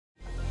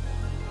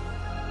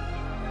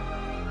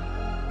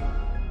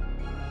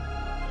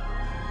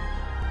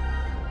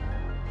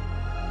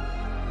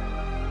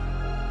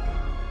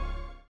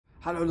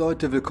Hallo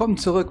Leute, willkommen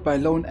zurück bei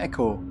Lone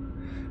Echo.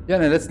 Ja,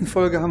 in der letzten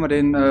Folge haben wir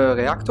den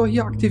Reaktor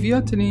hier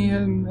aktiviert, den ihr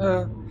hier im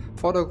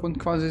Vordergrund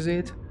quasi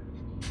seht.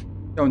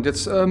 Ja, und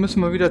jetzt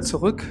müssen wir wieder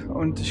zurück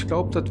und ich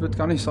glaube, das wird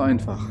gar nicht so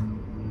einfach.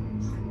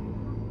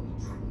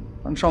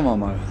 Dann schauen wir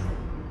mal.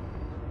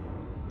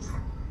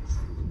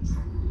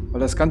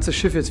 Weil das ganze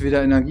Schiff jetzt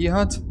wieder Energie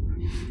hat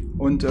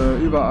und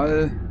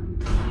überall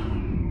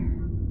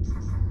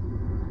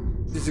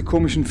diese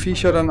komischen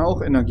Viecher dann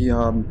auch Energie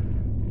haben.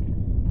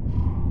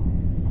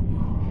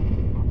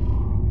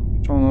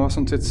 Schauen wir mal, was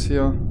uns jetzt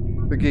hier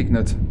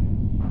begegnet.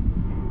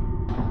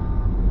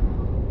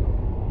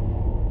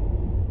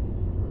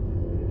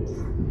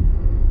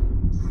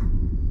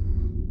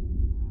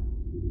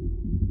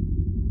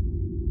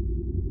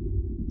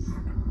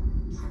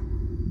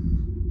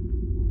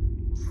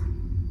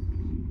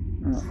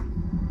 Ja.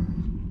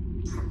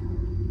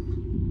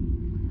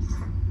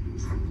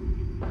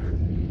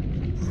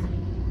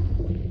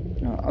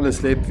 Ja,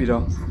 alles lebt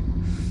wieder.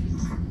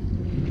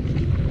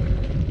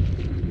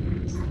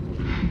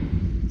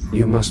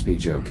 You must be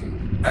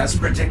joking. As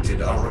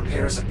predicted, our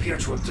repairs appear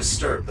to have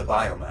disturbed the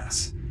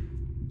biomass.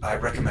 I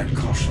recommend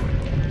caution.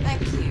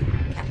 Thank you,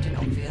 Captain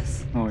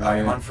Obvious. Oh, ja,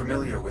 I am ja.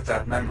 unfamiliar with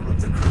that member of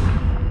the crew.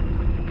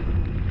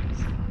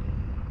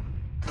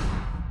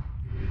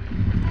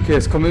 Okay,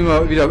 es kommen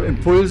immer wieder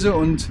Impulse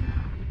und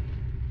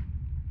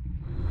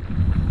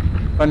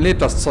dann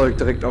lebt das Zeug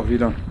direkt auch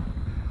wieder.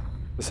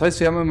 Das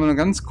heißt, wir haben immer nur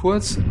ganz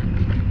kurz,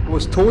 wo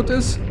es tot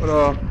ist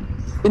oder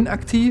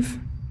inaktiv.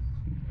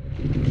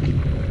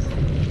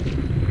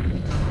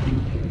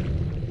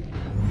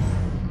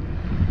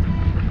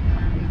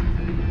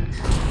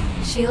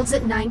 Shields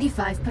at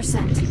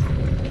 95%.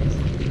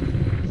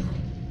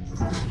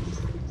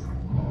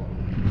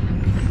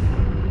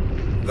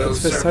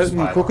 Those festhalten service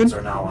und gucken. pylons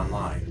are now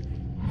online.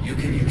 You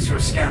can use your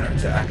scanner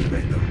to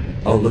activate them.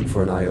 I'll look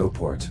for an I/O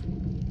port.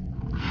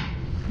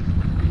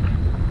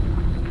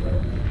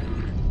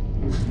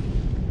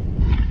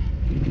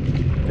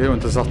 Okay,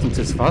 und das sagt uns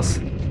jetzt was?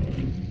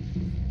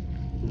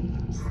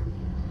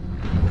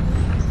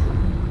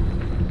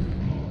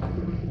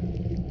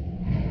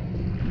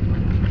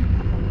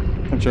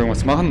 Kann ich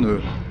irgendwas machen? Nö,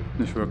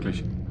 nicht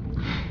wirklich.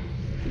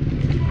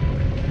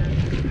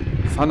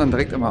 Die fahren dann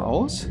direkt immer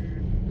aus.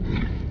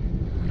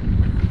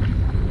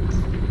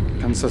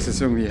 Kann uns das jetzt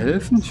irgendwie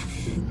helfen? Ich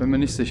bin mir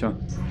nicht sicher.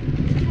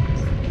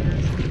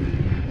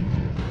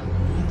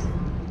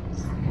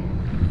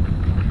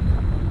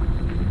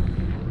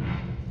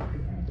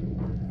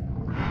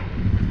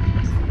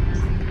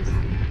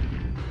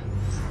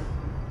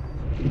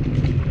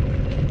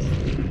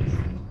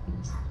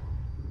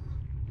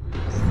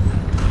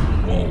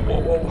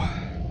 Wow.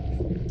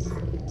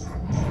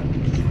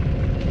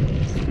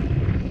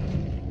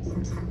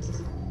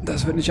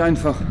 Das wird nicht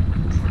einfach.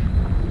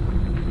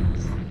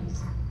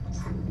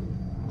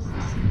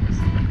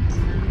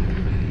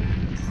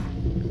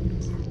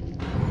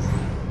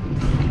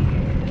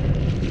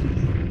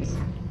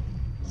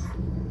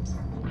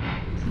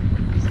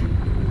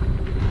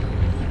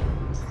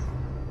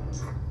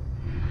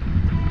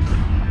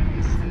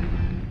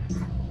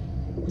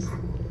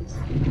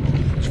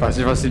 Ich weiß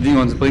nicht, was die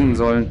Dinge uns bringen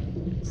sollen.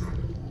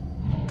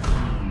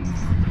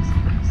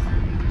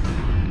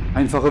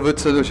 Einfache wird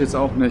es dadurch jetzt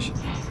auch nicht.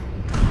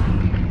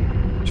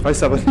 Ich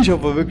weiß aber nicht,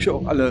 ob wir wirklich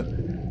auch alle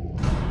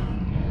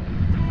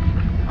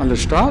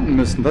starten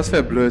müssen. Das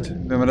wäre blöd,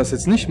 wenn wir das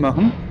jetzt nicht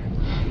machen.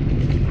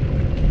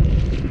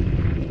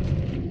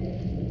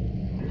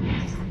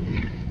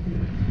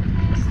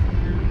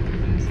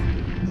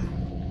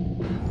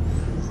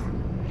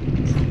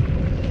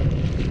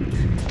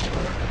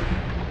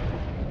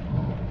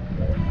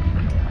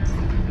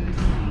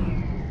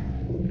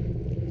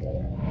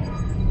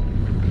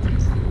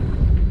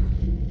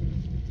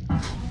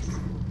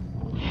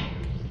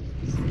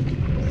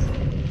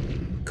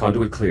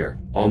 Conduit clear.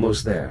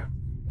 Almost there.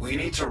 We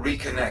need to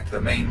reconnect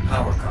the main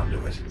power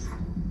conduit.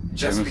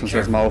 Just Wir be müssen uns careful.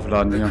 erstmal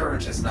aufladen The hier.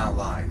 current is now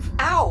live.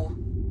 Ow!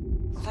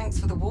 Thanks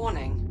for the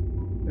warning.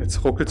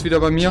 Jetzt ruckelt es wieder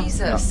bei mir.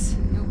 Jesus,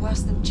 you're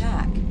worse than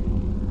Jack.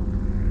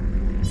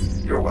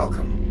 You're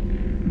welcome.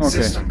 Okay.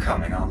 System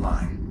coming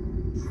online.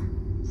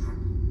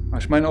 Ja.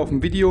 Ich meine, auf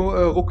dem Video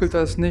ruckelt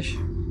das nicht.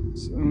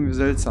 Ist irgendwie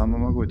seltsam,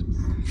 aber gut.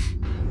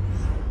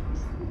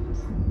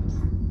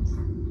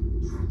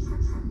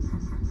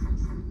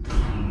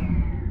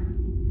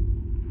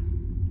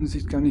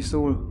 Sieht gar nicht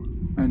so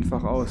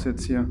einfach aus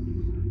jetzt hier.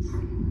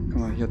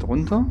 Kann man hier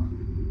drunter?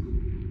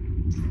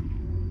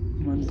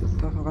 Um an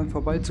daran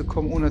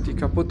vorbeizukommen, ohne dass die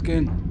kaputt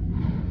gehen.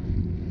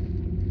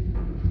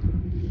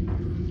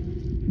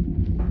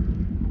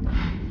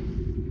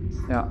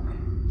 Ja. Hat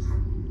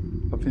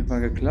auf jeden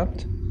Fall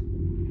geklappt.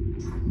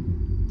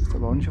 Ist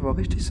aber auch nicht, ob wir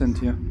richtig sind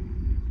hier.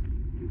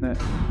 Ne.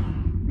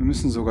 Wir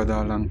müssen sogar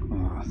da lang. Oh.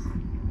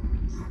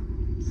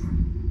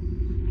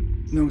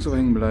 Nirgendwo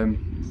hängen bleiben.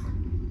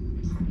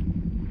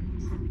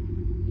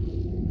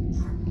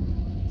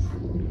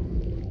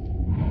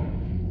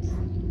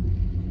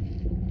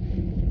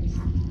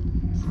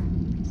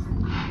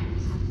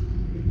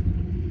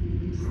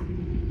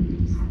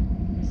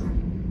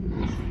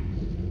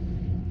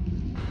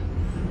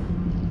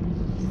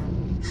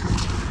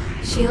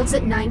 Shields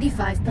at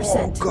 95%.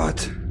 Oh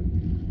Gott.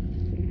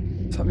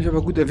 Das hat mich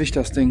aber gut erwischt,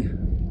 das Ding.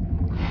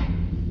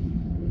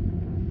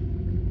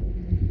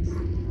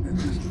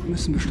 Wir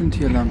müssen bestimmt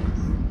hier lang.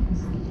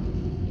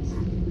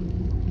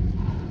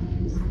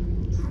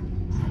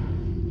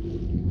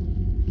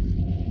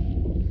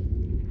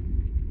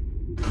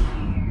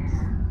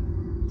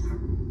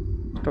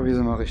 Ich glaube, hier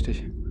sind wir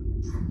richtig.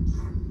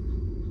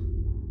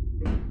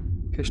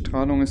 Okay,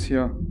 Strahlung ist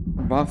hier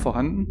war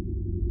vorhanden.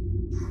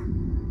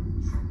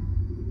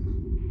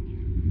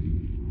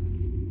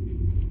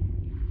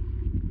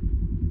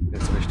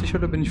 Jetzt richtig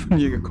oder bin ich von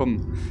hier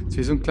gekommen? Das ist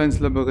wie so ein kleines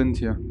Labyrinth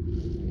hier.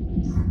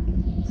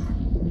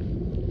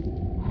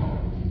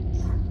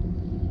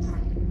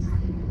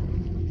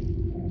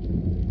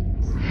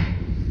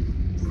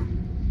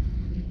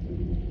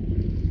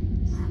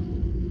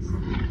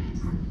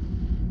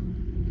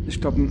 Ich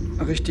glaube, einen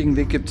richtigen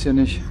Weg gibt es hier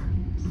nicht.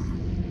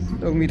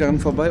 Irgendwie daran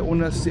vorbei,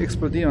 ohne dass sie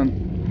explodieren.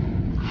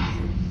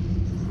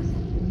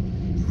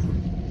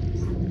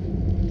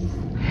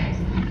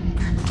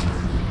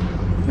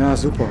 Ja,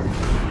 super.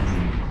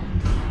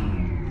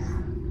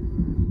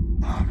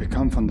 Ah, wir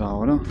kamen von da,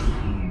 oder?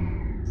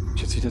 Bin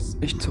ich jetzt wieder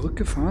echt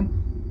zurückgefahren?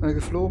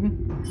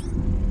 Geflogen?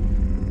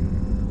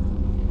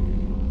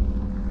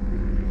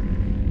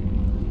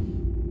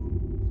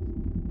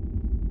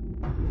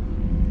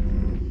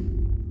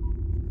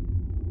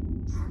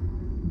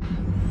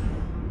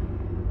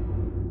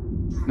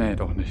 Nee,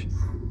 doch nicht.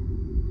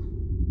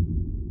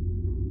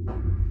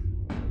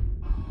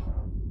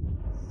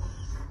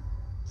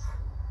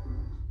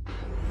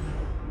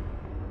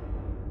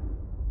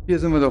 Hier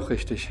sind wir doch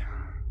richtig.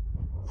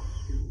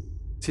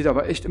 Sieht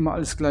aber echt immer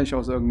alles gleich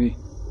aus irgendwie.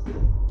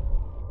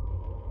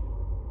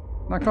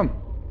 Na komm,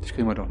 das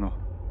kriegen wir doch noch.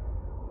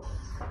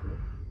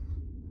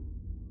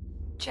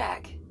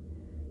 Jack,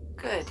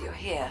 good, you're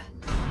here.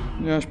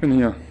 Ja, ich bin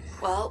hier.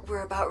 Well,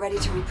 we're about ready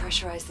to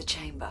repressurize the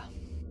chamber.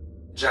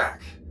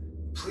 Jack,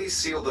 please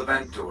seal the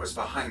vent doors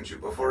behind you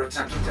before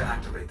attempting to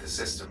activate the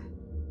system.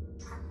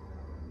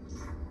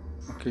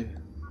 Okay,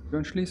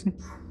 Türen schließen.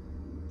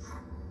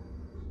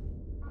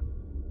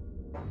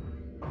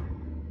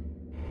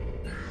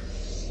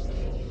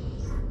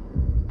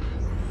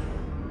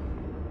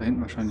 Da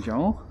hinten wahrscheinlich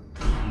auch.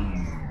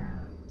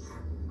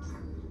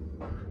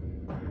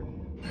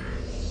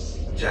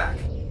 Jack,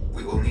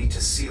 we will need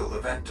to seal the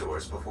vent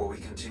doors before we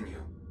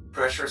continue.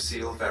 Pressure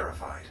seal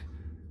verified.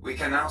 We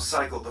can now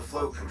cycle the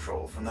flow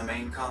control from the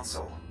main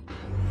console.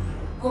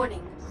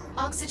 Warning.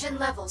 Oxygen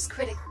levels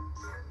critical.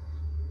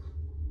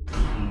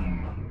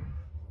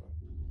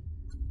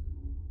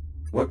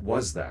 What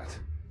was that?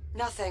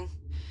 Nothing.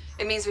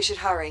 It means we should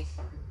hurry.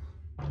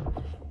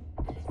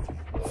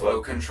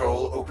 Flow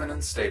control open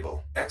and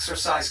stable.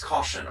 Exercise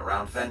caution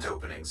around vent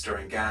openings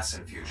during gas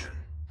infusion.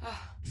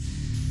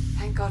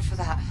 Thank God for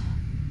that.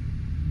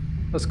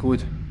 Das ist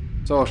gut.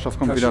 Sauerstoff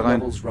kommt Pressure wieder rein.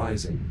 levels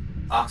rising.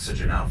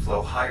 Oxygen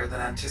outflow higher than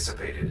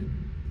anticipated.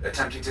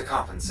 Attempting to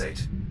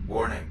compensate.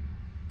 Warning.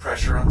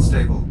 Pressure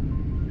unstable.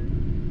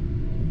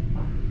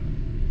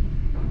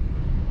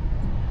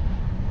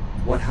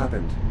 What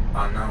happened?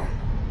 Unknown.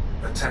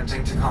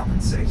 Attempting to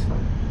compensate.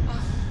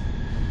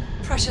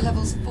 Pressure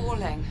levels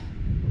falling.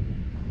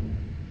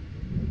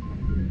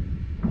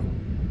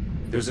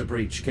 There's a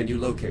breach. Can you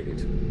locate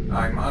it?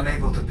 I'm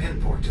unable to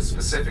pinpoint a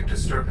specific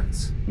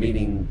disturbance.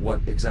 Meaning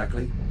what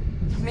exactly?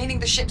 Meaning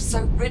the ship's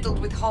so riddled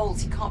with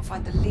holes, he can't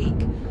find the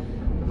leak.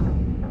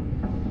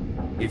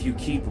 If you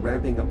keep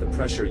ramping up the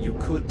pressure, you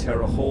could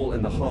tear a hole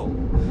in the hull.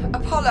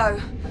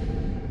 Apollo!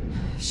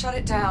 Shut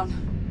it down.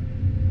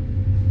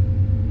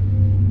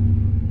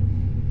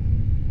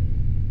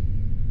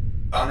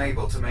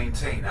 Unable to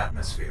maintain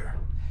atmosphere.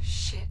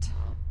 Shit.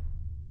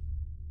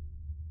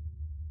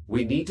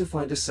 We need to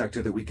find a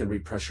sector that we can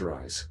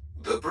repressurize.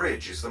 The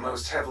bridge is the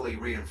most heavily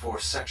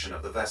reinforced section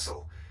of the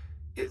vessel.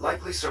 It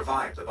likely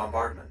survived the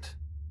bombardment.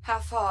 How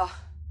far?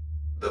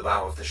 The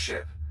bow of the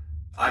ship.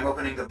 I'm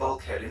opening the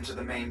bulkhead into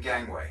the main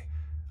gangway.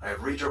 I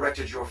have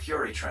redirected your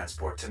Fury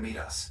transport to meet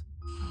us.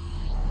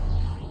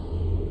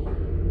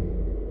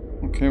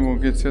 Okay, wo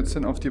geht's jetzt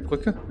hin? Auf die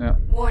Brücke? Ja.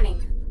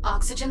 Warning.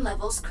 Oxygen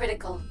levels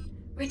critical.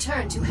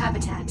 Return to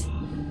habitat.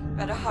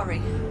 Better hurry.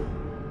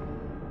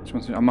 Ich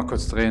muss mich auch mal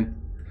kurz drehen.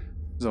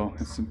 So,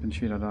 jetzt bin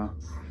ich wieder da.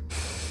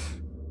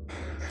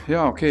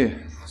 Ja, okay.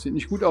 Sieht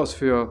nicht gut aus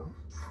für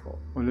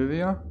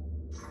Olivia.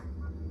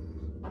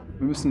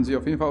 Wir müssen sie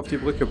auf jeden Fall auf die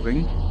Brücke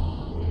bringen.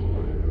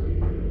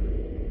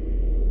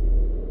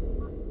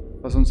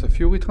 Was ist unser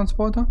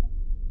Fury-Transporter?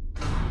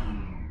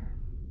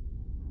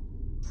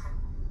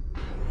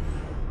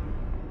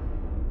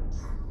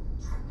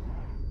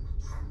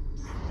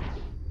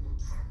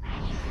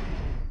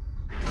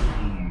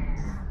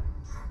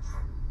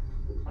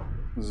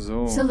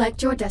 So.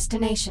 Select your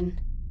destination.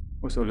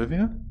 Wo ist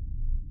Olivia?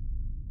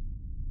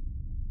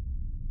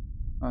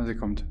 Ah, sie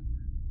kommt.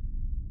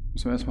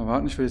 Müssen wir erstmal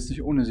warten. Ich will jetzt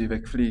nicht ohne sie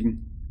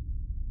wegfliegen.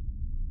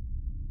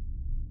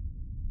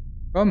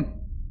 Komm!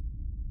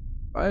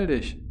 Beeil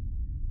dich!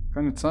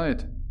 Keine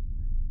Zeit.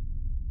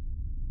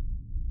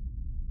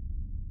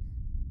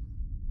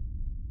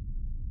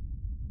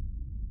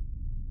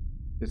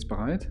 Jetzt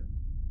bereit?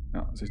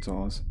 Ja, sieht so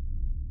aus.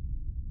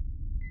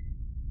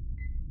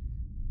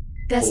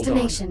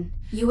 Destination,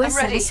 US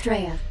I'm ready.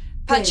 Estrella.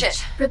 Punch Bridge.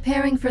 it.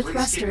 Preparing for Please keep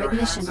thruster your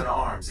hands ignition. and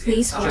arms Please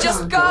inside. hold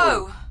Just on.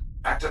 go!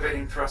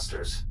 Activating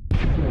thrusters.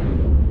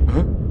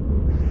 Hä?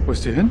 Wo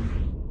ist die hin?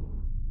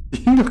 Die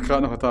hing doch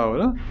gerade noch da,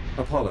 oder?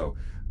 Apollo,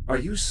 are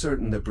you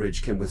certain the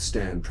bridge can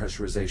withstand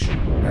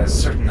pressurization? As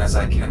certain as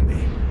I can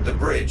be. The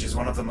bridge is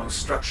one of the most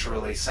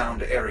structurally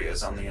sound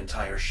areas on the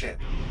entire ship.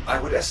 I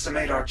would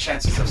estimate our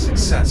chances of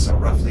success are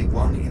roughly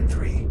 1 in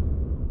 3.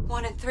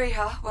 1 in 3,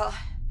 huh? Well,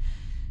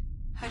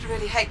 I'd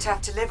really hate to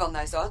have to live on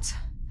those odds.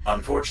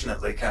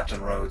 Unfortunately,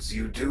 Captain Rhodes,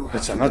 you do have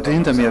Jetzt to haben wir live on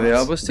hinter those mir, wer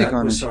odds. wusste That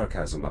gar was nicht.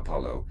 sarcasm,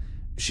 Apollo.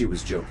 She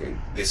was joking.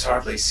 This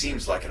hardly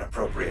seems like an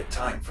appropriate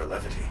time for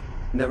levity.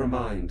 Never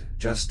mind.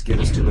 Just get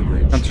us to the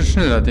bridge. Ganz schön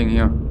schnell, das Ding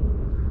hier.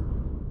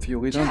 Jack,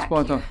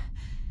 Fiori-Transporter.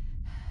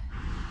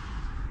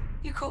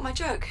 You caught my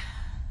joke.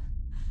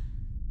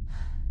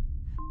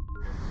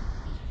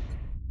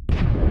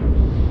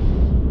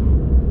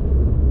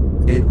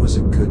 It was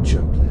a good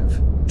joke,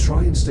 Liv.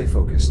 Try and stay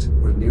focused.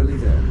 We're nearly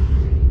there.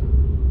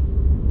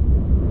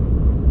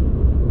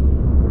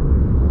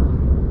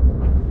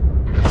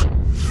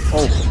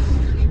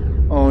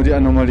 Oh. Oh, die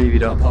Anomalie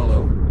wieder.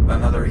 Apollo,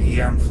 Another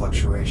EM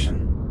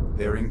fluctuation.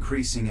 They're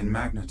increasing in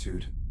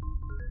magnitude.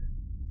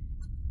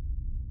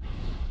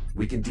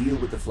 we can deal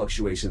with the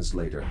fluctuations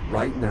later.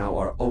 Right now,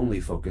 our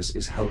only focus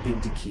is helping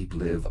to keep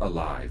Liv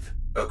alive.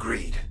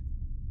 Agreed.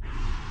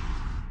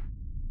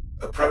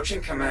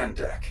 Approaching command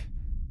deck.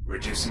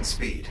 Reducing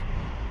speed.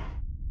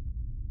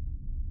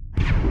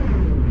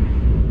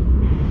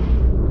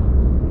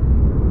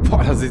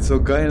 Boah, das sieht so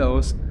geil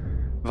aus.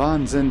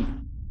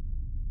 Wahnsinn.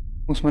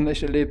 Muss man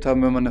echt erlebt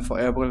haben, wenn man eine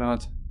VR-Brille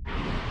hat.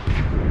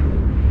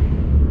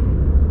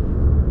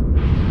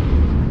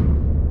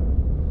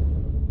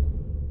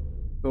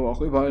 So,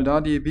 auch überall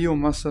da die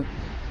Biomasse.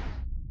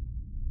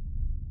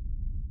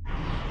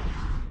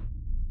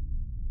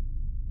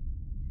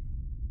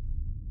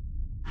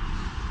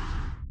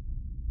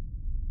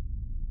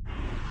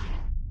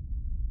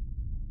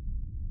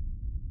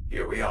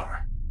 Here we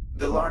are.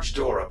 The large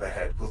door up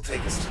ahead will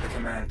take us to the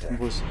command deck.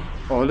 Wo ist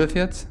Olive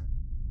jetzt?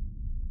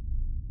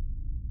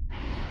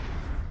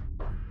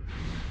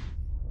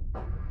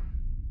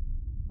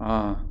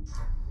 Ah.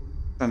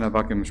 Kleiner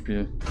Bug im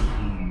Spiel.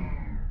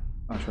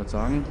 Ah, ich würde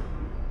sagen.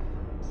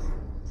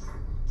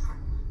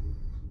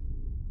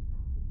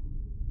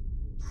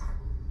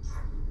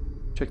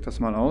 Check das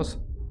mal aus.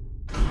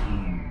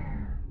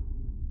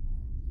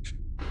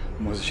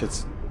 Muss ich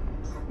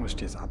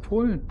die jetzt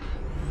abholen?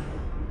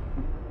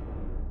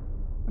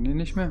 Kann die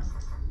nicht mehr?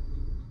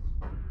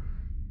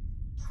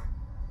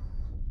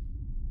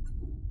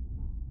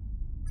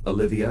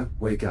 Olivia,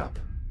 wake up.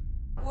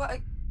 What?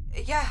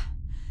 Yeah.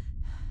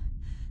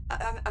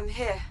 I'm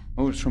here.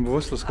 Oh, ist schon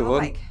bewusstlos I'm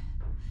geworden. awake.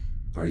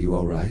 Are you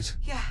all right?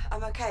 Yeah,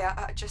 I'm okay.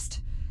 I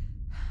just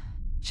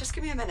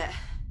give me a minute.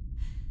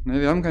 Ne,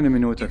 wir haben keine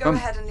Minute. You go Komm.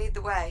 ahead and lead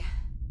the way.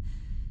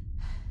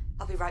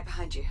 I'll be right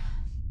behind you.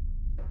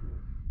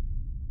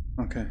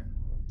 Okay.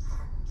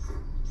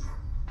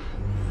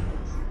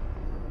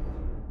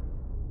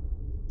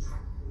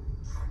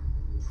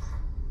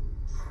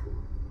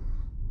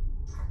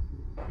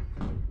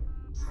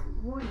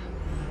 Warning.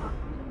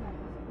 Oxygen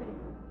levels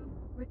critical.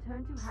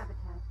 Return to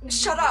habitat.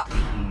 Shut up!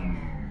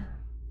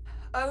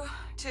 Oh,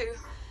 2.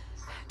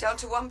 Down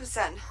to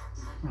 1%.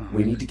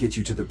 We need to get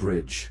you to the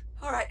bridge.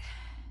 All right.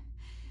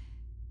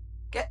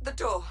 Get the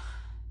door.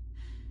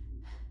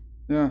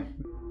 Ja.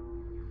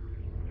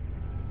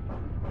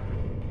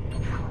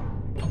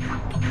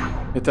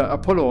 Hätte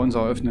Apollo uns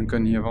auch öffnen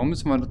können hier. Warum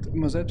müssen wir das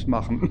immer selbst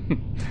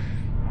machen?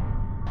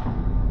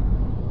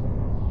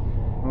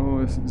 Oh,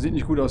 es sieht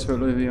nicht gut aus für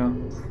Olivia.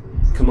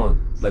 Come on,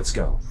 let's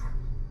go.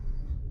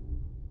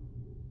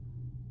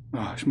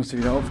 Oh, ich muss sie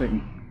wieder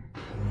aufwecken.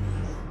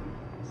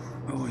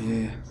 Oh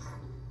je.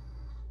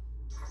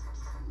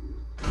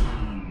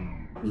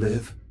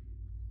 Liv?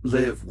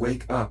 Liv,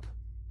 wake up.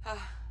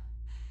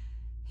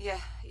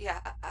 Yeah,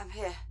 I'm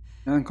here.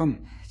 Ja, dann komm.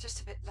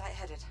 Just a bit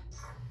lightheaded.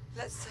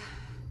 Let's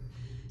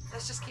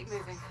just keep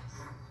moving.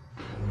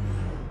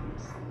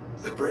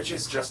 The bridge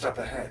is just up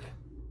ahead.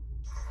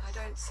 I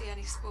don't see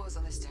any spores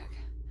on this deck.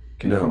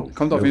 Okay, No,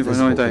 kommt auf no jeden Fall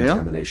noch visible hinterher.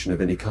 contamination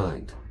of any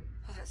kind.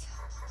 Well,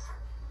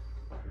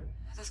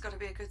 that's got to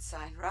be a good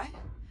sign, right?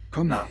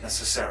 Komm. Not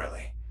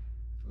necessarily.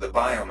 The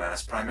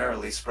biomass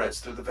primarily spreads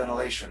through the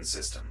ventilation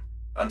system.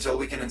 Until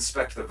we can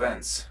inspect the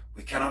vents,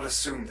 we cannot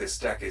assume this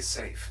deck is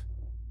safe.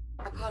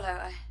 Apollo,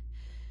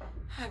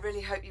 I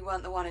really hope you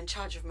weren't the one in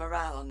charge of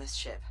morale on this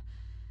ship.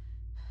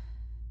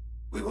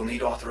 We will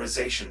need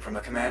authorization from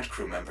a command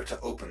crew member to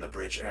open the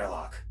bridge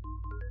airlock.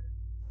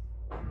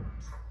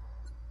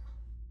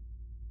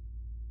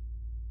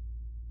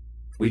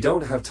 We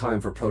don't have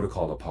time for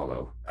protocol,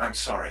 Apollo. I'm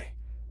sorry,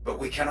 but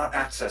we cannot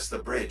access the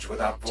bridge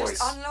without voice.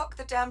 Just unlock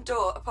the damn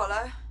door,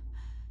 Apollo.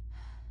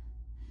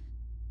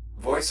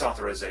 Voice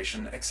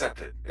authorization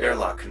accepted.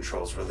 Airlock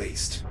controls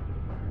released.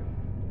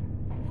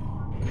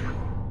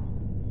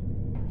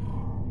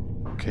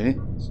 Okay.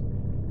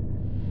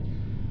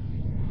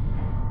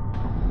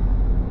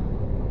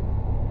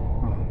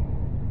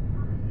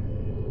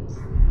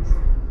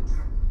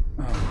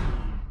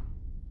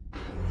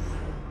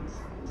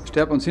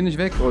 Sterb uns hier nicht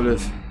weg,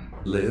 Olive.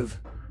 Liv?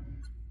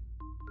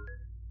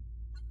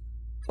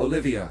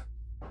 Olivia,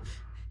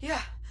 Yeah.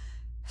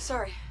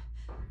 Sorry.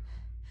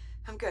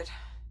 I'm good.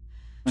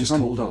 just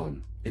hold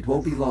on. It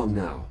won't be long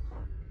now.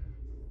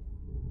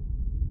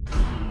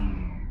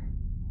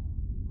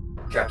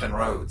 Captain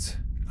Rhodes,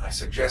 I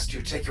suggest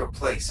you take your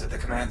place at the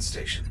command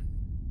station.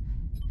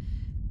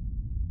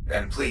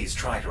 And please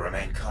try to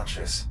remain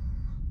conscious.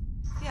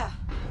 Yeah.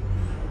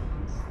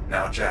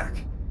 Now, Jack,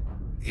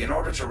 in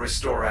order to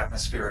restore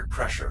atmospheric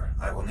pressure,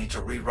 I will need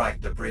to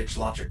rewrite the bridge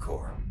logic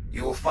core.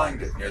 You will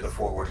find it near the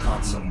forward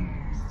console.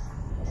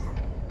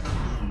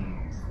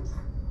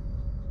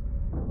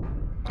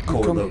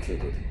 Core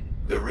located.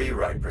 The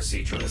rewrite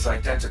procedure is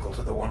identical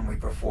to the one we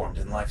performed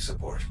in life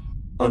support.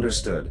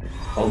 Understood.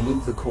 I'll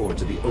move the core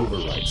to the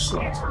override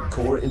slot.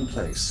 Core in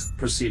place.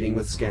 Proceeding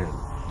with scan.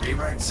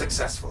 Rewrite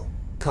successful.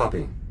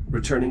 Copy.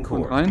 Returning Und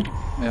core. rein?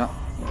 Ja.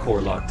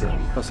 Core locked in.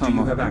 Das Do haben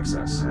you wir. have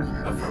access?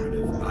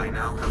 Affirmative. I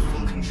now have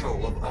full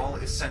control of all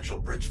essential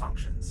bridge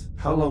functions.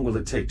 How long will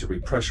it take to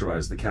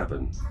repressurize the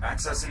cabin?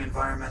 Accessing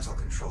environmental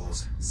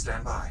controls.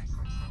 Stand by.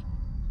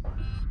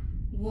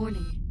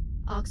 Warning.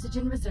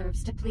 Oxygen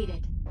reserves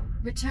depleted.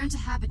 Return to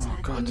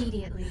habitat God.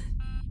 immediately.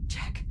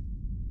 Jack.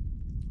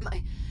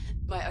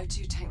 My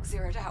O2 tank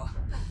zeroed out.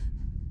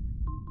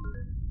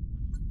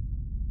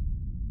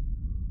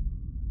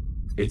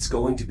 It's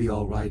going to be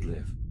all right,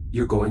 Liv.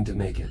 You're going to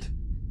make it.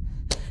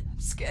 I'm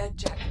scared,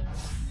 Jack.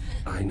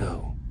 I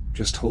know.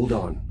 Just hold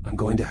on. I'm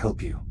going to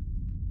help you.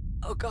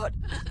 Oh God.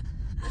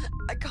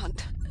 I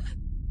can't.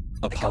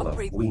 Apollo,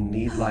 breathe. we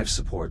need life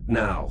support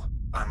now.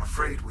 I'm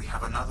afraid we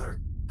have another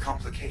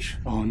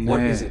complication. Oh nee.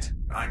 What is it?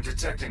 I'm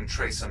detecting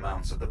trace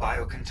amounts of the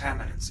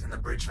biocontaminants in the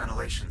bridge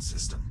ventilation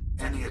system.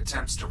 Any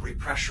attempts to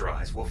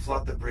repressurize will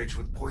flood the bridge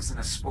with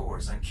poisonous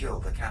spores and kill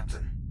the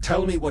captain.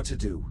 Tell me what to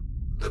do.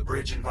 The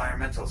bridge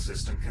environmental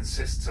system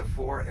consists of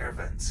 4 air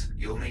vents.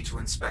 You'll need to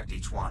inspect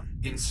each one.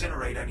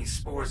 Incinerate any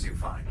spores you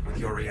find with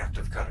your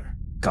reactive cutter.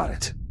 Got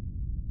it.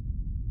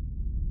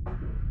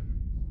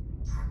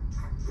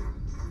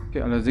 Okay,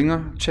 alle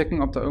Dinger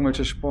checken, ob da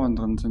irgendwelche Sporen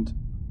drin sind.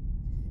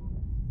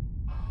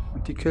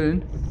 Und die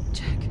killen.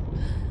 Jack.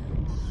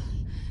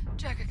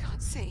 Jack, I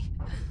can't see.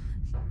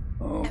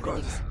 Oh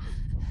Gott.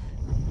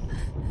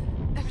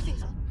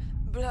 Everything's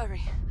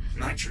blurry.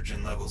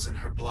 Nitrogen levels in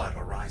her blood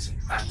are rising,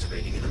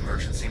 activating an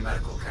emergency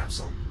medical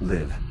capsule.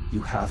 Liv,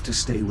 you have to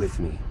stay with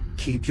me.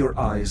 Keep your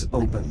eyes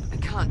open. I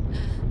can't.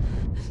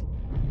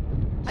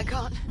 I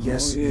can't.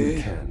 Yes, Oh, you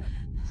yeah. can.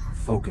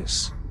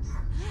 Focus.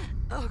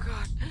 Oh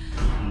God.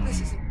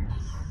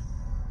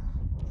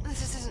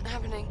 This isn't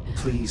happening.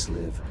 Please,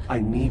 Liv. I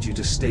need you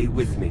to stay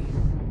with me.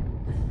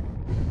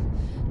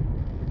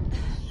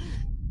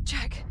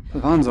 Jack.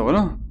 Das waren sie,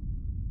 oder?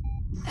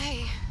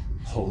 Hey.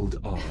 Hold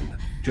on.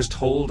 Just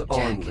hold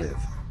on, Jack. Liv.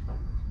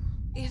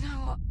 You know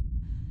what?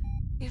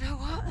 You know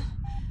what?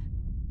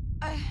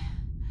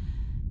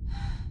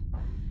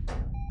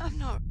 I'm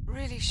not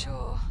really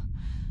sure.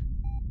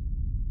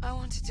 I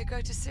wanted to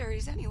go to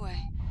Ceres anyway.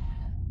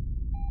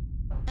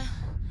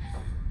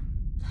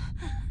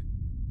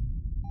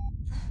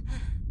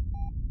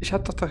 Ich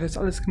hab doch jetzt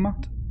alles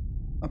gemacht.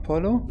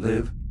 Apollo?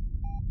 Liv?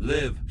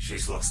 Liv,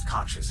 She's lost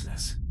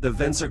consciousness. the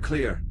vents are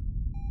clear.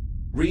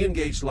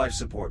 Re-engage life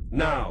support,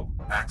 now!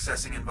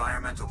 Accessing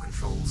environmental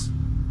controls.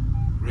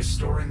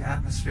 Restoring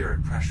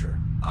atmospheric pressure.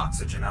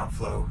 Oxygen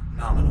outflow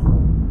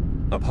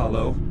nominal.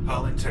 Apollo,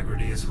 Hull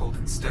integrity is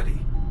holding steady.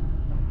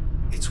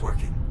 It's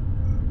working.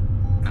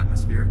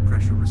 Atmospheric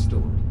pressure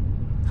restored.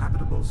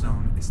 Habitable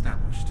zone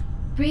established.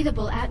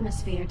 Breathable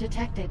atmosphere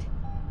detected.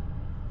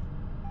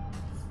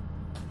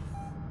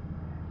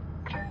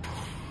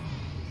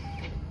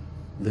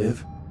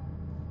 Liv?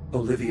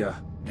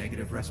 Olivia,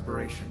 Negative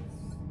respiration.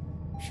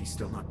 She's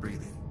still not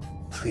breathing.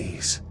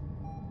 please.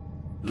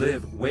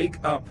 Liv, wake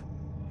up!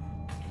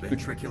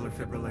 Ventricular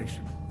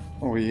fibrillation.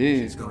 Oh je.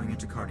 She's going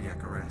into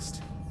cardiac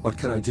arrest. What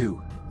can I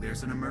do?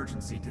 There's an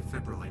emergency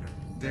defibrillator.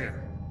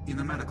 There, in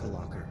the medical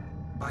locker,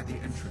 by the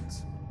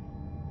entrance.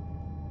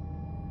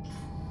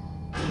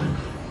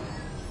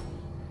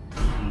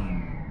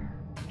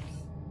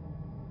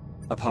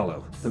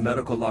 Apollo, the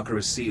medical locker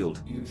is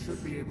sealed. You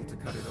should be able to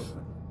cut it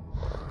open.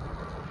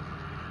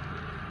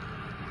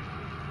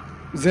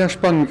 Sehr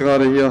spannend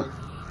gerade hier.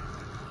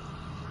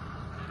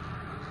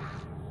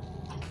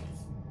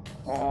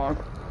 Oh,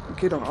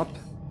 geh doch ab.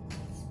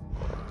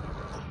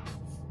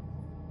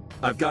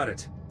 I've got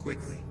it.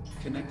 Quickly,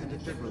 connect the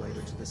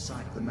defibrillator to the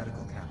side of the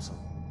medical capsule.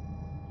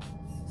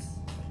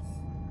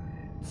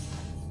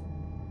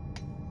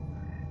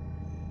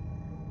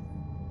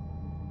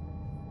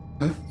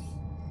 Hä?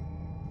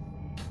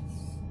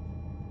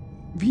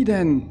 Wie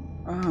denn?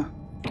 Ah,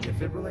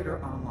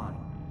 Defibrillator online.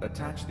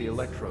 Attach the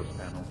electrode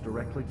panels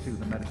directly to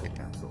the medical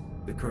capsule.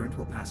 The current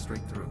will pass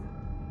straight through.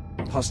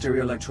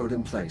 Posterior electrode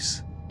in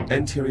place.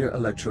 Anterior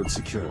electrode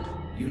secured.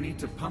 You need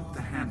to pump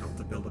the handle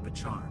to build up a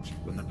charge.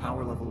 When the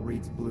power level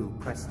reads blue,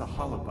 press the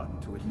hollow button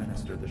to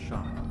administer the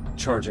shock.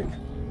 Charging.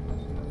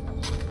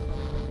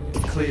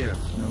 Clear.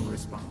 No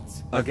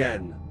response.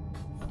 Again.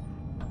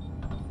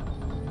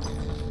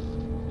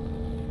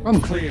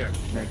 Komm. Clear.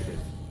 Negative.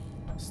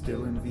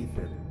 Still in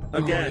VFib.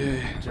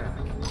 Again. Jack.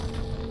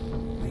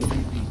 We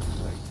may be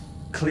too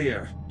late.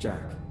 Clear. Jack.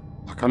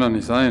 Ach, kann doch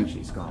nicht sein.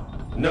 She's gone.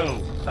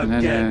 No.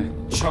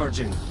 Again.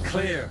 Charging.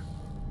 Clear.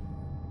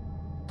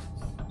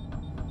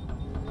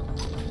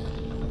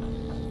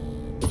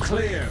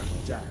 Clear.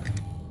 Jack.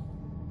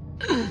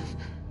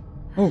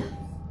 Oh,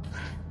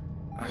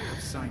 I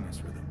have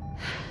sinus rhythm.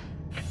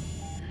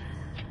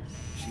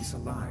 She's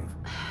alive.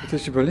 hat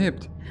sich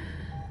überlebt.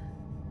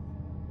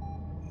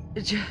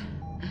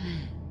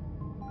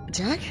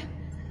 Jack?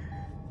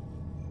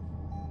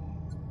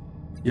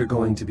 You're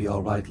going to be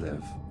all right,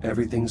 Liv.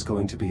 Everything's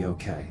going to be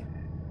okay.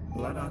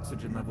 Blood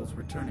oxygen levels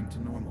returning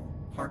to normal.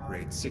 Heart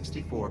rate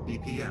 64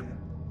 BPM.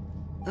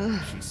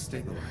 She's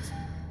stabilizing.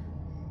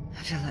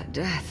 I feel like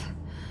death.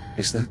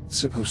 Is that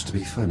supposed to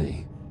be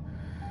funny?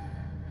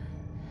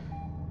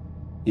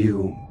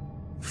 You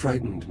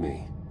frightened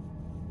me.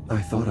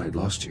 I thought I'd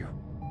lost you.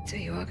 So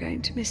you are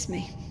going to miss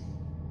me.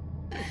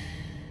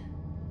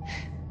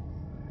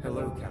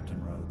 Hello,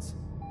 Captain Rhodes.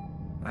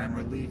 I am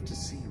relieved to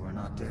see you are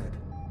not dead.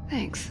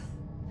 Thanks.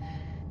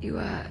 You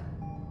want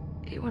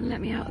to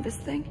let me out of this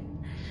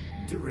thing?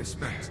 Due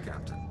respect,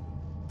 Captain.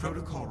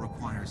 Protocol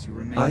requires you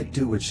remain... I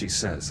do what she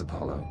says,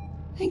 Apollo.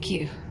 Thank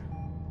you.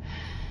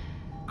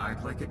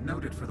 I'd like it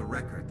noted for the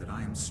record that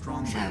I am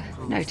strongly So,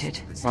 opposed noted.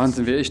 to this.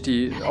 Wahnsinn, wie echt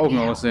die Augen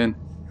aussehen.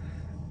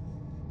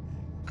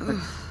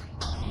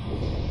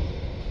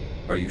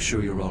 Are you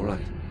sure you're all right?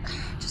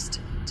 Just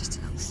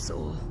a little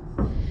sore.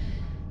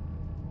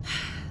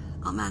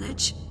 I'll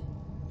manage.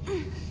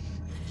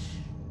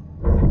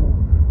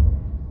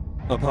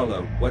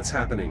 Apollo, what's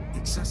happening?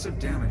 Excessive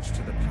damage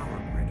to the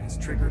power grid has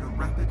triggered a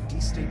rapid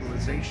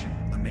destabilization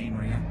of the main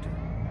reactor.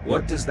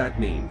 What does that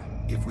mean?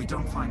 If we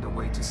don't find a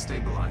way to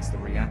stabilize the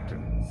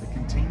reactor, the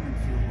containment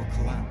field will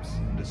collapse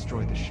and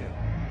destroy the ship.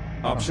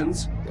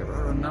 Options? There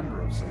are a number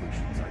of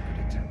solutions I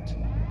could attempt,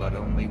 but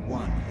only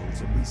one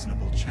holds a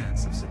reasonable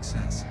chance of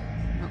success.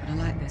 I'm not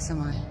gonna like this,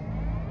 am I?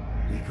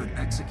 We could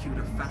execute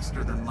a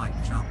faster-than-light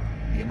jump.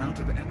 The amount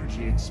of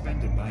energy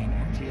expended by an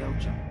FTL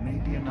jump may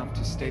be enough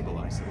to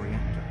stabilize the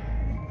reactor.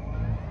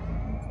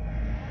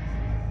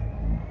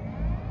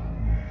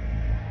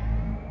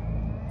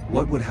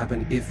 What would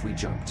happen if we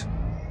jumped?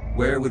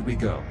 Where would we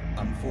go?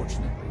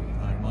 Unfortunately,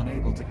 I'm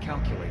unable to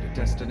calculate a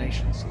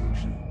destination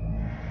solution.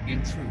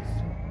 In truth,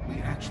 we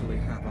actually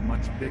have a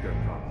much bigger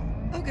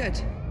problem. Oh, good.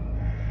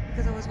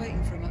 Because I was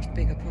waiting for a much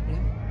bigger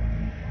problem.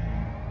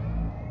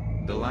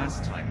 The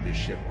last time this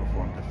ship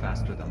performed a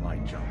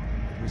faster-than-light jump,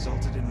 it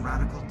resulted in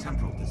radical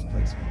temporal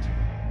displacement.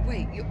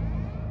 Wait, you're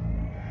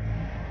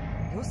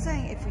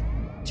saying if we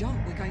jump,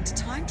 we're going to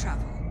time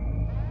travel?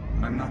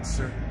 I'm not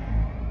certain,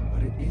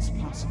 but it is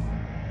possible.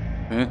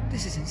 Hä?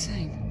 This is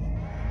insane.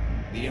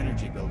 The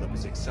energy buildup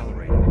is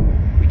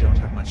accelerating. We don't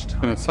have much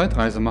Können time. eine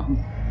Zeitreise machen.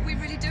 Are we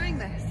really doing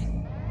this?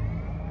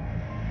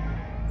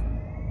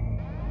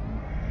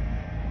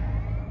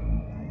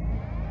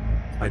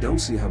 I don't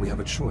see how we have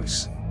a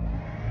choice.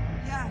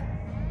 Yeah,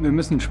 Wir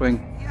müssen springen.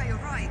 yeah, you're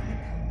right.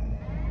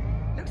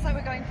 Looks like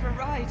we're going for a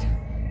ride.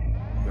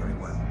 Very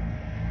well.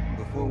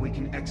 Before we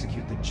can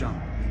execute the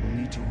jump, we will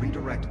need to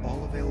redirect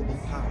all available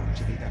power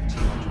to the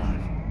FTL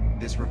drive.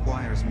 This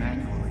requires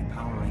manually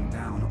powering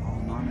down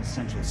all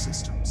non-essential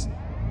systems.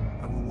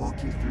 I will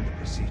walk you through the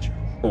procedure.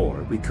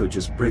 Or we could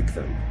just break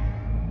them.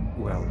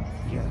 Well,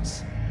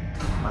 yes.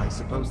 I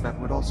suppose that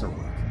would also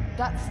work.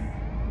 That's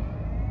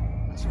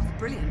rather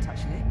brilliant,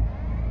 actually.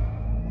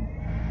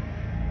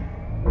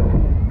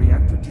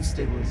 Reactor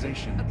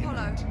destabilization Apollo,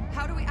 imminent.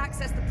 how do we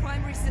access the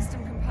primary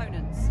system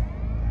components?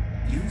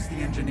 Use the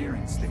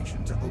engineering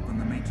station to open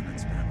the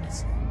maintenance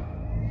panels.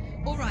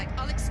 All right,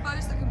 I'll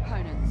expose the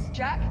components.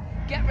 Jack,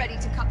 get ready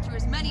to cut through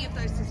as many of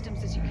those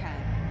systems as you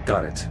can.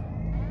 Got it.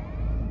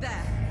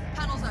 There,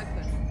 panels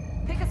open.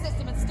 Pick a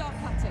system and start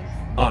cutting.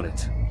 On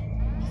it.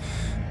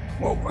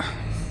 Wow.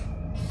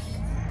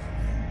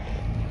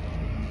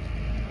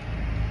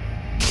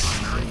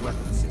 Primary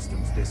weapon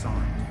systems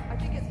disarmed. I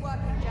think it's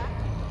working, Jack.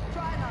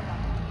 Try another.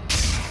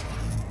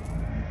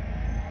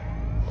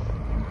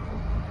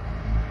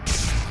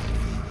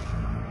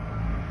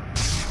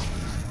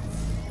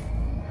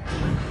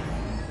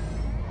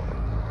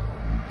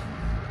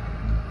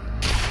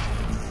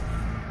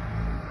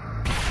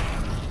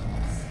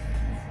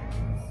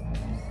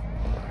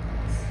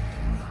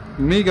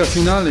 Mega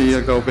Finale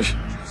hier, glaube ich.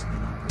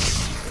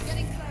 We're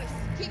getting close.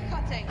 Keep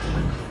cutting.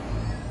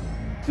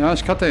 Ja,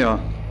 ich cutte ja.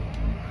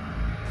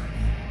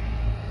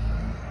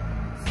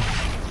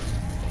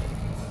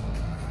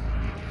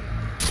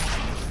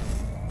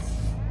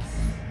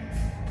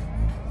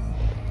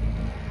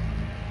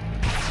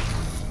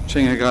 Ich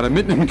hänge gerade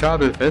mitten im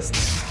Kabel fest.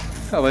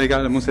 Aber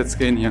egal, muss jetzt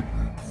gehen hier.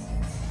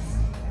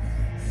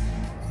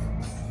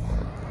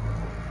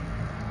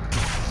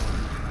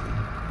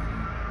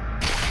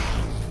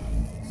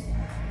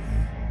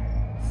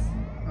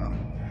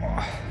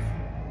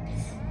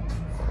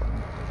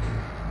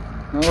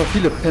 Aber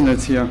viele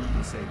Panels hier.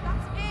 That's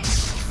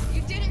it.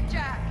 You did it,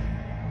 Jack.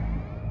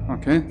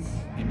 Okay.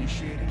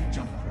 Initiating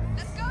jump credits.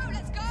 Let's go.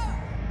 Let's go.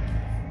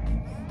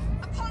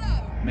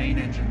 Main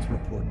engines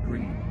report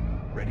green.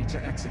 Ready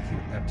to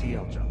execute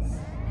FTL jump.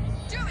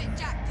 Do it,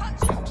 Jack. Punch.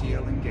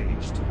 FTL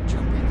engaged.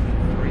 Jumping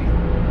in 3,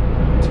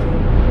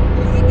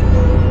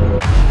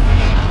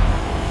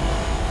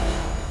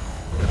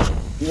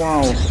 2.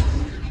 Wow.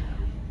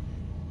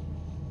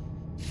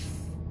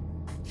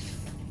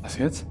 Was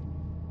jetzt?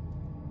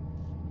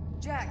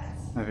 Jack.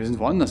 Ja, wir sind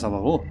woanders,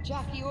 aber wo?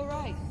 Jack, are you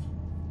alright?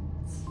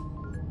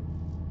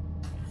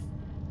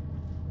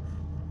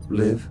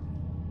 Liv,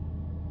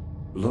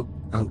 look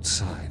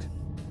outside.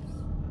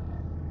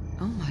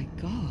 Oh my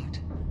god.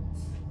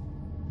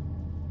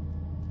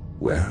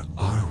 Where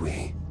are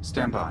we?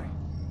 Stand by.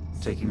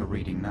 Taking a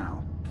reading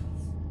now.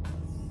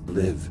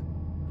 Liv,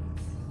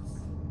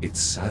 it's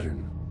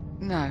Saturn.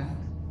 No.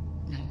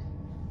 No.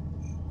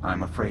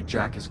 I'm afraid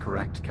Jack is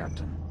correct,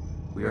 Captain.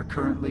 We are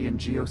currently in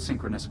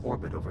geosynchronous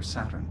orbit over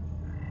Saturn.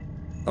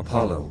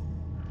 Apollo,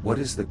 what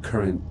is the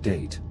current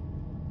date?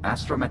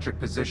 Astrometric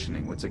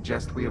positioning would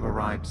suggest we have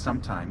arrived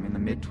sometime in the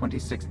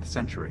mid-26th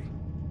century.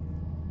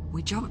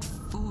 We jumped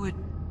forward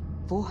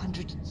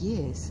 400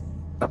 years.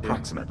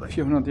 Approximately.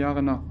 400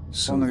 Jahre nach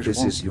So vorne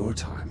this is gesprungen. your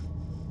time.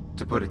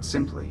 To put it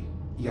simply,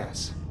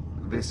 yes,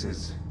 this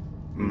is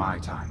my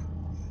time.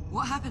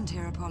 What happened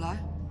here, Apollo?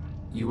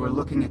 You were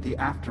looking at the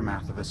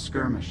aftermath of a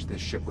skirmish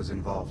this ship was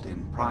involved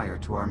in prior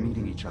to our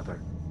meeting each other.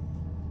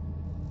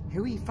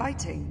 Who are you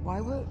fighting?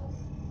 Why were...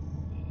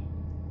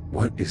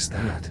 What is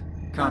that?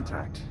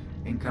 Contact.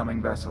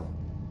 Incoming vessel.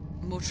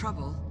 More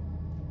trouble?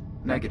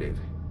 Negative.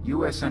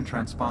 USN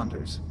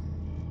transponders.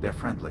 They're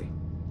friendly.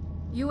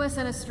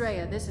 USN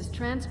Estrella, this is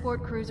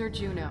Transport Cruiser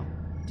Juno.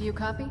 Do you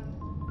copy?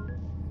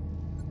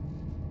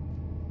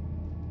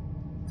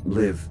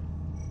 Liv,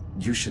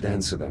 you should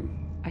answer them.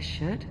 I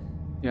should?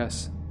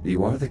 Yes.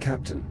 You are the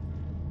captain.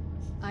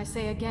 I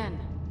say again,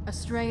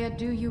 Estrella,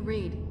 do you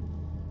read?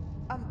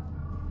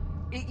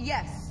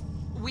 Yes.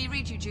 We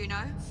read you,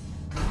 Juno.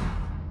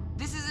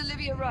 This is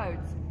Olivia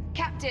Rhodes.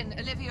 Captain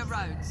Olivia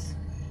Rhodes.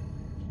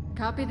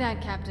 Copy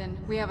that, Captain.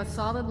 We have a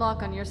solid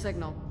lock on your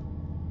signal.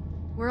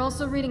 We're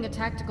also reading a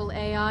tactical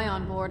AI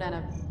on board and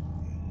a...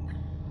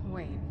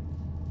 Wait.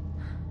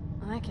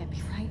 That can't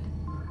be right.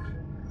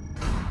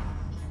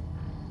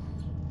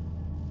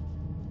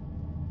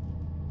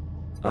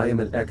 I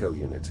am an Echo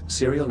unit,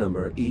 serial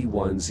number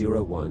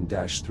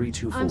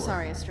E101-324. I'm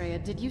sorry, Estrella.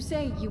 Did you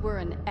say you were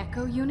an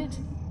Echo unit?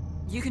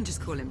 You can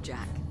just call him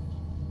Jack.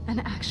 An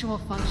actual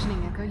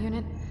functioning Echo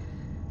unit?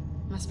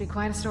 Must be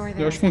quite a story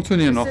there. Ja, ich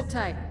funktioniere noch. Sit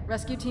tight.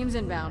 Rescue team's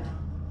inbound.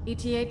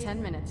 ETA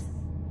 10 minutes.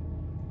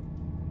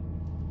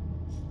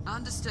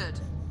 Understood.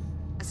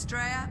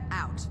 Estrella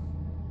out.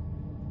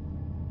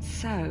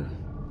 So,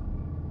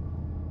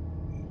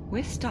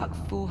 we're stuck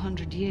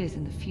 400 years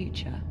in the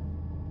future.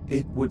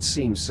 It would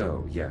seem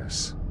so,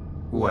 yes.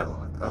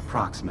 Well,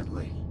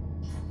 approximately.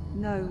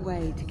 No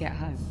way to get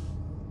home.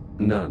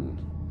 None.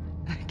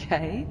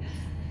 Okay.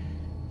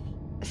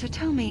 So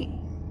tell me,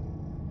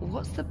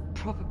 what's the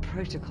proper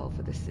protocol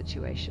for this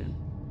situation?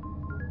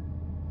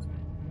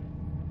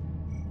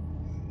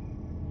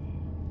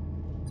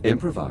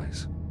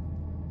 Improvise.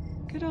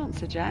 Good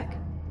answer, Jack.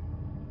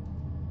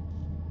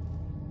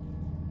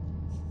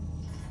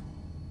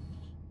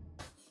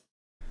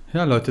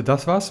 Ja, Leute,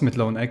 das war's mit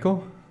Lone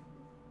Echo.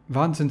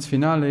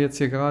 Wahnsinnsfinale jetzt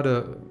hier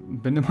gerade.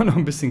 Bin immer noch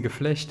ein bisschen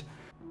geflecht.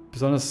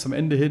 Besonders zum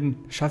Ende hin.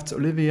 Schafft's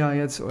Olivia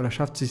jetzt oder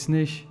schafft sie es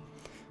nicht?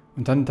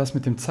 Und dann das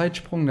mit dem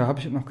Zeitsprung, da habe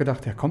ich noch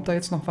gedacht, ja, kommt da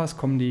jetzt noch was?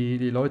 Kommen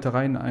die Leute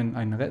rein,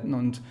 einen retten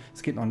und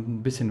es geht noch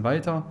ein bisschen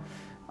weiter.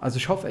 Also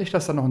ich hoffe echt,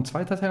 dass da noch ein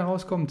zweiter Teil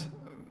rauskommt.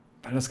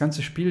 Weil das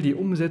ganze Spiel, die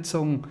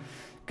Umsetzung,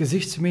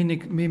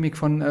 Gesichtsmimik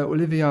von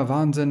Olivia,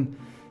 Wahnsinn.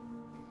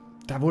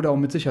 Da wurde auch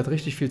mit Sicherheit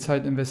richtig viel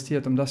Zeit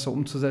investiert, um das so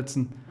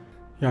umzusetzen.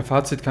 Ja,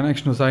 Fazit kann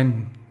eigentlich nur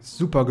sein,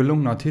 super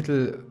gelungener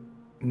Titel,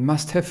 ein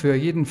Must-Have für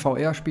jeden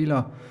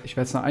VR-Spieler. Ich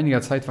werde es nach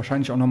einiger Zeit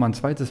wahrscheinlich auch nochmal ein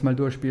zweites Mal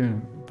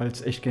durchspielen, weil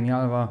es echt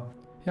genial war.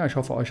 Ja, ich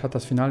hoffe, euch hat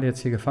das Finale jetzt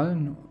hier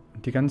gefallen,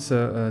 die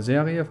ganze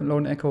Serie von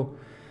Lone Echo.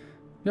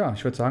 Ja,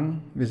 ich würde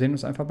sagen, wir sehen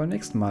uns einfach beim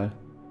nächsten Mal.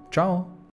 Ciao!